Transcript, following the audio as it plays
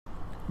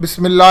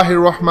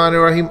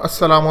बिस्मिल्लाहिर्रहमानिर्रहीम।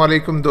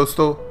 अस्सलामुअलैकुम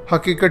दोस्तों,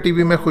 हकीकत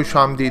टीवी में खुश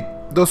आमदीद।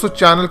 दोस्तों,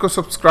 चैनल को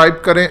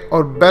सब्सक्राइब करें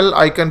और बेल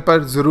आइकन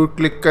पर ज़रूर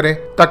क्लिक करें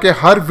ताकि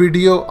हर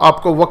वीडियो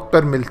आपको वक्त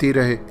पर मिलती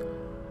रहे।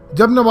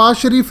 जब नवाज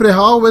शरीफ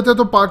रिहा हुए थे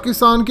तो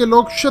पाकिस्तान के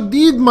लोग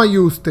शदीद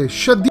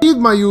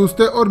मायूस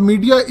थे और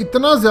मीडिया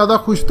इतना ज़्यादा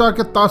खुश था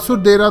कि तासुर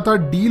दे रहा था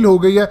डील हो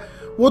गई है।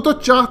 वो तो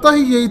चाहता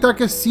ही यही था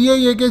कि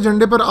CIA के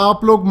झंडे पर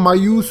आप लोग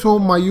मायूस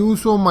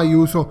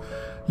हो।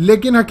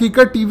 लेकिन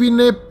हकीकत टीवी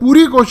ने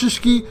पूरी कोशिश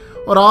की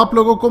और आप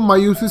लोगों को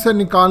मायूसी से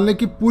निकालने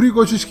की पूरी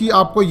कोशिश की।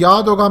 आपको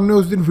याद होगा, हमने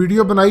उस दिन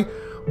वीडियो बनाई,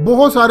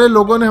 बहुत सारे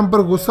लोगों ने हम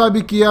पर गुस्सा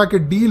भी किया कि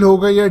डील हो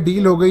गई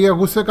है,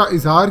 गुस्से का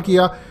इजहार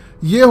किया,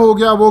 ये हो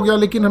गया वो गया।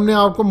 लेकिन हमने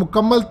आपको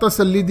मुकम्मल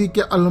तसल्ली दी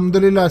कि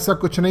अल्हम्दुलिल्लाह ऐसा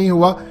कुछ नहीं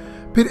हुआ।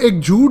 फिर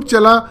एक झूठ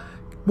चला,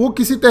 वो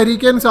किसी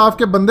तहरीक इंसाफ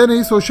के बंदे ने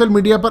ही सोशल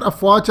मीडिया पर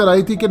अफवाह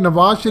चलाई थी कि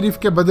नवाज शरीफ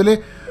के बदले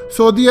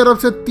सऊदी अरब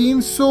से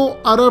 300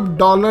 अरब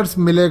डॉलर्स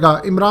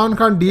मिलेगा। इमरान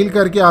खान डील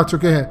करके आ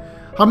चुके हैं।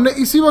 हमने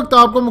इसी वक्त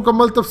आपको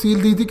मुकम्मल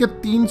तफसील दी थी कि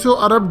 300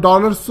 अरब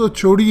डॉलर्स तो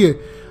छोड़िए,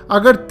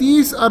 अगर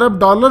 30 अरब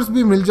डॉलर्स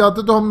भी मिल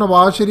जाते तो हम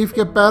नवाज शरीफ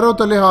के पैरों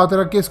तले हाथ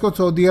रख के इसको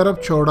सऊदी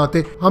अरब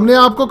छोड़ाते। हमने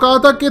आपको कहा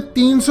था कि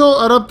 300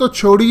 अरब तो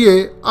छोड़िए,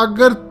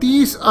 अगर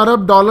 30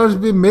 अरब डॉलर्स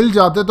भी मिल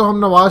जाते तो हम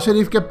नवाज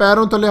शरीफ के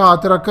पैरों तले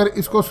हाथ रखकर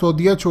इसको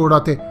सऊदीया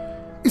छोड़ाते।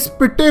 इस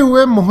पिटे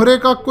हुए मोहरे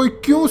का कोई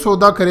क्यों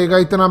सौदा करेगा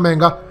इतना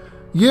महंगा?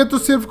 ये तो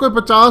सिर्फ कोई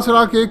 50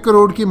 लाख 1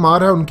 करोड़ की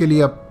मार है उनके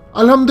लिए। अब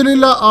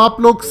अल्हम्दुलिल्लाह आप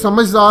लोग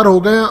समझदार हो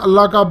गए हैं,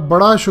 अल्लाह का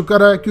बड़ा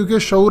शुक्र है, क्योंकि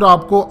शऊर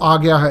आपको आ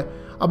गया है।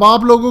 अब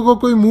आप लोगों को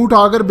कोई मुंह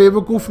उठाकर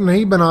बेवकूफ़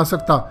नहीं बना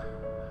सकता।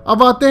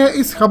 अब आते हैं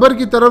इस खबर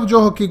की तरफ जो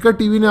हकीकत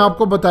टीवी ने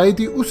आपको बताई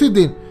थी उसी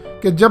दिन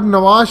कि जब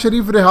नवाज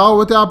शरीफ रिहा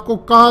हुए थे। आपको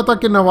कहा था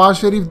कि नवाज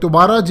शरीफ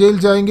दोबारा जेल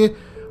जाएंगे,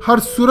 हर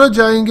सूरत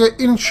जाएंगे,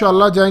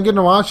 इंशाल्लाह जाएंगे।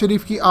 नवाज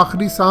शरीफ की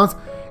आखिरी सांस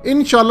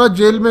इंशाल्लाह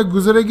जेल में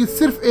गुजरेगी।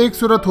 सिर्फ एक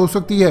सूरत हो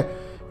सकती है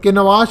कि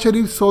नवाज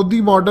शरीफ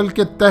सऊदी मॉडल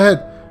के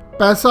तहत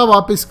पैसा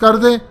वापस कर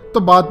दें तो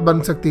बात बन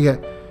सकती है।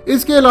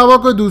 इसके अलावा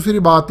कोई दूसरी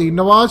बात ही,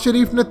 नवाज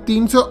शरीफ ने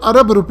 300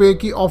 अरब रुपए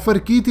की ऑफर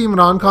की थी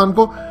इमरान खान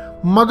को,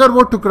 मगर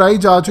वो ठुकराई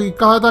जा चुकी।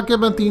 कहा था कि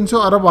मैं 300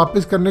 अरब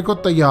वापस करने को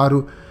तैयार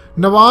हूँ।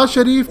 नवाज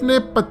शरीफ ने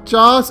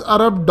 50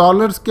 अरब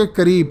डॉलर्स के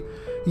करीब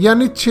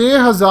यानी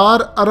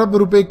 6000 अरब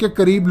रुपए के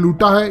करीब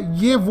लूटा है।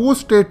 ये वो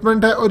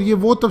स्टेटमेंट है और ये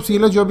वो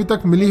तफसील है जो अभी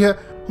तक मिली है।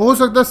 हो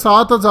सकता है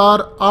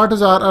 7000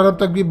 8000 अरब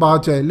तक भी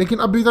बात जाए, लेकिन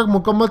अभी तक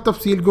मुकम्मल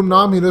तफसील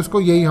गुमनाम हीरोज को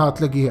यही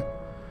हाथ लगी है।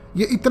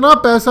 ये इतना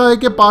पैसा है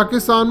कि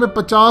पाकिस्तान में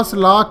 50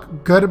 लाख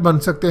घर बन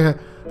सकते हैं,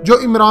 जो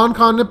इमरान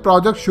खान ने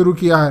प्रोजेक्ट शुरू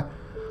किया है।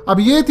 अब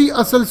ये थी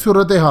असल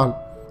सूरत हाल।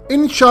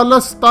 इंशाल्लाह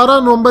 17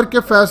 नवंबर के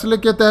फैसले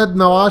के तहत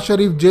नवाज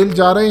शरीफ जेल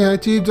जा रहे हैं।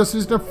 चीफ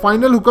जस्टिस ने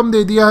फाइनल हुक्म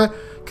दे दिया है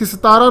कि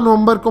 17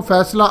 नवंबर को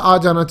फैसला आ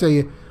जाना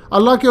चाहिए।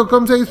 अल्लाह के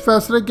हुक्म से इस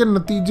फैसले के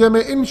नतीजे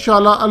में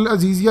इंशाल्लाह अल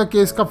अजीजिया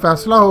केस का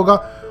फैसला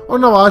होगा और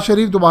नवाज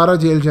शरीफ दोबारा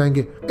जेल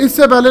जाएंगे।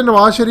 इससे पहले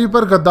नवाज शरीफ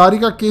पर गद्दारी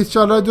का केस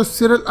चल रहा है जो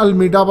सिरिल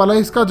अलमीडा वाला है,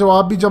 इसका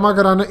जवाब भी जमा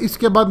कराना है।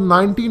 इसके बाद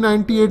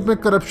 1998 में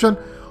करप्शन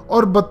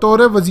और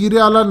बतौर वजीर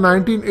आला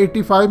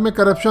 1985 में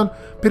करप्शन,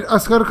 फिर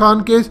असगर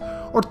खान केस,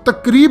 और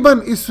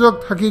तकरीबन इस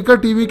वक्त हकीकत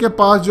टीवी के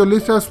पास जो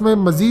लिस्ट है उसमें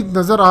मजीद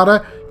नज़र आ रहा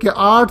है कि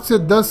 8 से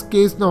 10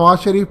 केस नवाज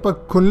शरीफ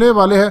पर खुलने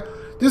वाले हैं,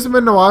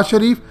 जिसमें नवाज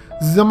शरीफ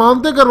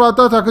जमानतें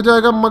करवाता थक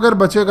जाएगा मगर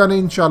बचेगा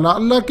नहीं इंशाल्लाह।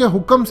 अल्लाह के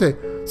हुक्म से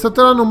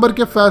 17 नवंबर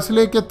के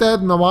फैसले के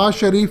तहत नवाज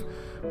शरीफ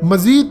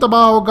मजीद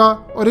तबाह होगा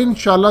और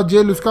इंशाल्लाह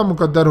जेल उसका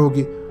मुकद्दर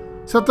होगी।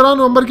 17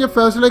 नवंबर के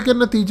फैसले के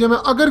नतीजे में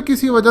अगर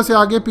किसी वजह से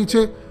आगे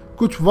पीछे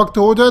कुछ वक्त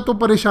हो जाए तो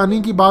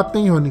परेशानी की बात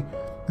नहीं होनी।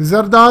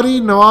 जरदारी,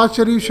 नवाज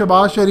शरीफ,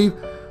 शहबाज शरीफ,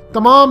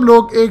 तमाम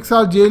लोग एक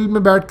साल जेल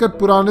में बैठकर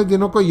पुराने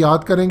दिनों को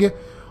याद करेंगे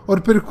और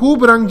फिर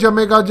खूब रंग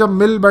जमेगा जब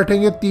मिल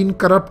बैठेंगे 3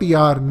 करप्ट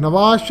यार,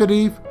 नवाज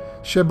शरीफ,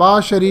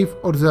 शहबाज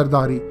शरीफ और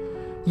जरदारी।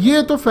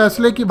 ये तो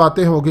फैसले की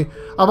बातें हो गई।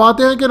 अब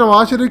आते हैं कि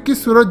नवाज शरीफ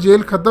किस सूरत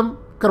जेल ख़त्म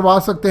करवा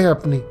सकते हैं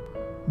अपनी,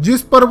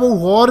 जिस पर वो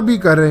गौर भी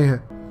कर रहे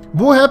हैं,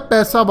 वो है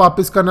पैसा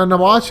वापस करना।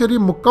 नवाज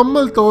शरीफ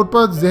मुकम्मल तौर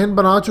पर जहन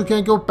बना चुके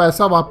हैं कि वो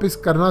पैसा वापस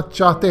करना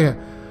चाहते हैं,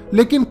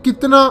 लेकिन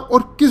कितना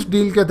और किस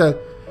डील के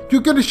तहत?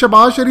 क्योंकि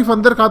शहबाज शरीफ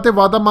अंदर खाते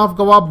वादा माफ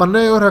गवाह बन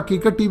रहे हैं और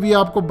हकीकत टीवी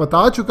आपको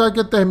बता चुका है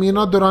कि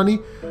तहमीना दुरानी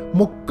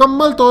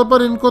मुकम्मल तौर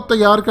पर इनको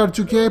तैयार कर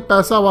चुके हैं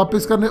पैसा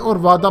वापस करने और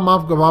वादा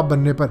माफ गवाह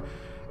बनने पर।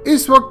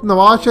 इस वक्त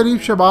नवाज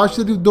शरीफ, शहबाज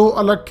शरीफ 2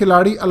 अलग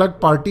खिलाड़ी, अलग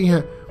पार्टी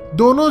हैं,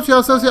 दोनों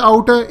सियासत से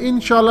आउट है।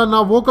 इंशाल्लाह ना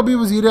वो कभी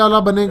वजीर आला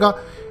बनेगा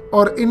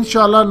और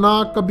इंशाल्लाह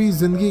ना कभी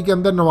ज़िंदगी के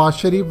अंदर नवाज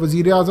शरीफ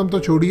वजीर आज़म तो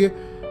छोड़िए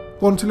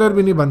कौंसलर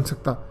भी नहीं बन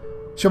सकता।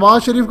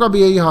 शहबाज शरीफ का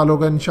भी यही हाल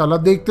होगा इंशाल्लाह,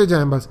 देखते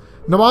जाएं बस।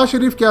 नवाज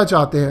शरीफ क्या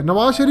चाहते हैं?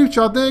 नवाज शरीफ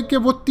चाहते हैं कि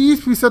वो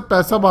 30%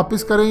 पैसा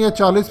वापस करें या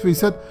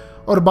 40%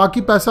 और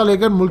बाकी पैसा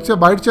लेकर मुल्क से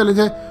बाहर चले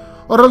जाएं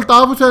और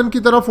अल्ताफ़ हुसैन की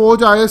तरफ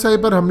फौज ISI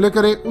पर हमले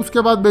करे।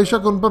 उसके बाद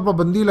बेशक उन पर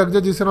पाबंदी लग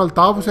जाए, जिस तरह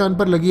अल्ताफ़ हुसैन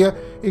पर लगी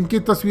है, इनकी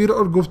तस्वीर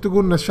और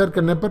गुफ्तगू नशर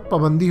करने पर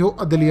पाबंदी हो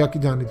अदलिया की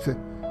जानिब से।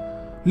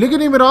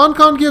 लेकिन इमरान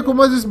खान की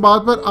हुकूमत इस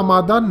बात पर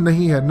आमादा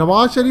नहीं है।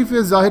 नवाज शरीफ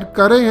ये जाहिर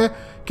कर रहे हैं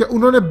कि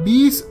उन्होंने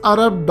 20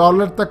 अरब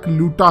डॉलर तक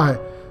लूटा है,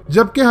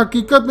 जबकि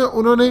हकीकत में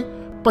उन्होंने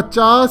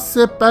 50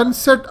 से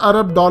 65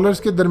 अरब डॉलर्स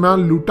के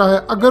दरमियान लूटा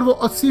है। अगर वो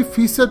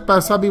 80%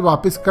 पैसा भी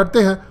वापस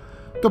करते हैं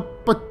तो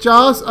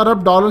 50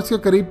 अरब डॉलर्स के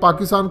करीब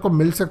पाकिस्तान को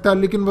मिल सकता है,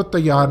 लेकिन वो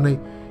तैयार नहीं।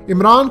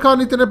 इमरान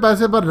खान इतने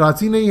पैसे पर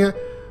राजी नहीं है।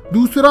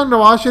 दूसरा,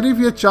 नवाज शरीफ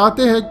ये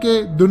चाहते हैं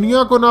कि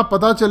दुनिया को ना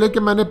पता चले कि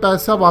मैंने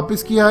पैसा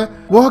वापस किया है।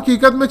 वो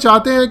हकीकत में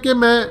चाहते हैं कि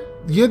मैं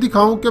ये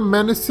दिखाऊं कि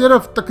मैंने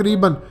सिर्फ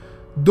तकरीबन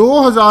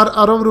 2000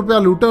 अरब रुपया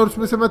लूटा और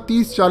उसमें से मैं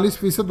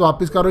 30-40%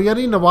 वापस कर रहा हूँ।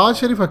 यानी नवाज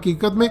शरीफ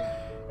हकीकत में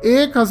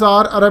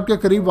 1000 अरब के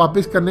करीब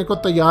वापस करने को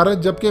तैयार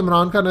है, जबकि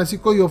इमरान खान ऐसी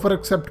कोई ऑफर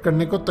एक्सेप्ट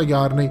करने को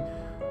तैयार नहीं।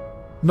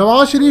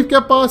 नवाज शरीफ के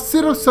पास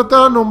सिर्फ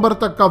 17 नवंबर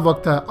तक का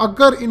वक्त है।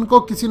 अगर इनको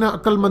किसी ने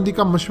अक्लमंदी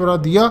का मशवरा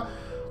दिया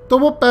तो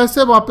वो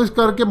पैसे वापस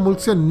करके मुल्क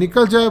से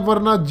निकल जाए,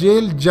 वरना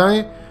जेल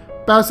जाएं।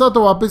 पैसा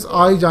तो वापस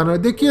आ ही जाना है।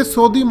 देखिए,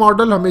 सऊदी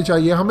मॉडल हमें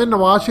चाहिए। हमें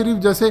नवाज शरीफ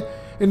जैसे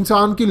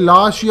इंसान की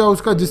लाश या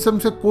उसका जिस्म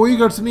से कोई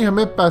गर्ज नहीं,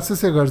 हमें पैसे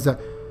से गर्ज है।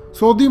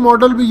 सऊदी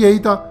मॉडल भी यही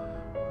था।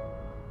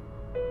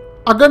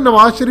 अगर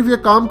नवाज शरीफ ये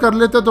काम कर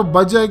लेते तो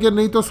बच जाएंगे,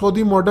 नहीं तो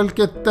सऊदी मॉडल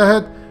के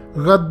तहत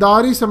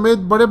गद्दारी समेत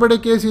बड़े बड़े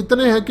केस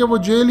इतने हैं कि वो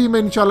जेल ही में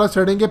इंशाल्लाह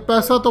सड़ेंगे।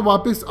 पैसा तो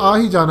वापस आ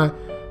ही जाना है,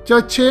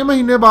 चाहे 6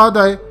 महीने बाद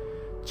आए,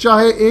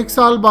 चाहे 1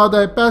 साल बाद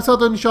आए, पैसा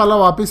तो इंशाल्लाह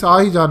वापस आ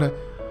ही जाना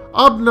है।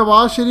 अब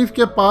नवाज शरीफ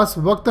के पास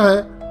वक्त है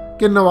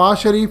कि नवाज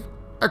शरीफ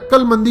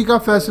अक्लमंदी का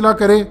फैसला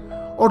करे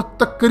और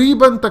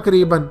तकरीबन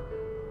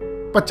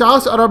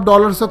 50 अरब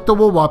डॉलर तक तो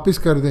वो वापस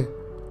कर दें।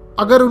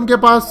 अगर उनके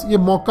पास ये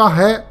मौका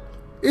है,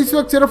 इस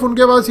वक्त सिर्फ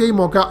उनके पास यही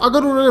मौका है। अगर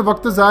उन्होंने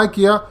वक्त ज़ाया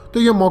किया तो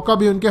ये मौका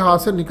भी उनके हाथ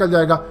से निकल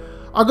जाएगा।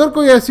 अगर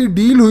कोई ऐसी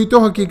डील हुई तो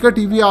हकीकत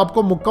टीवी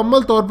आपको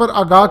मुकम्मल तौर पर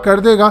आगाह कर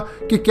देगा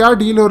कि क्या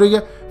डील हो रही है।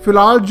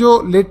 फिलहाल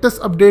जो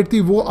लेटेस्ट अपडेट थी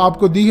वो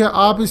आपको दी है।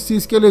 आप इस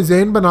चीज़ के लिए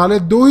जहन बना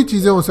लें, 2 ही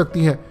चीज़ें हो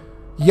सकती हैं,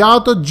 या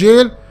तो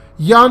जेल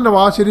या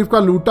नवाज शरीफ का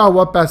लूटा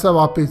हुआ पैसा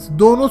वापस।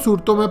 दोनों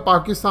सूरतों में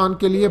पाकिस्तान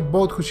के लिए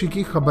बहुत खुशी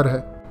की खबर है।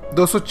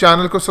 दोस्तों,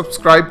 चैनल को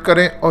सब्सक्राइब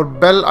करें और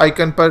बेल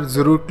आइकन पर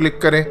ज़रूर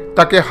क्लिक करें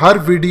ताकि हर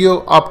वीडियो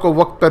आपको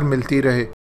वक्त पर मिलती रहे।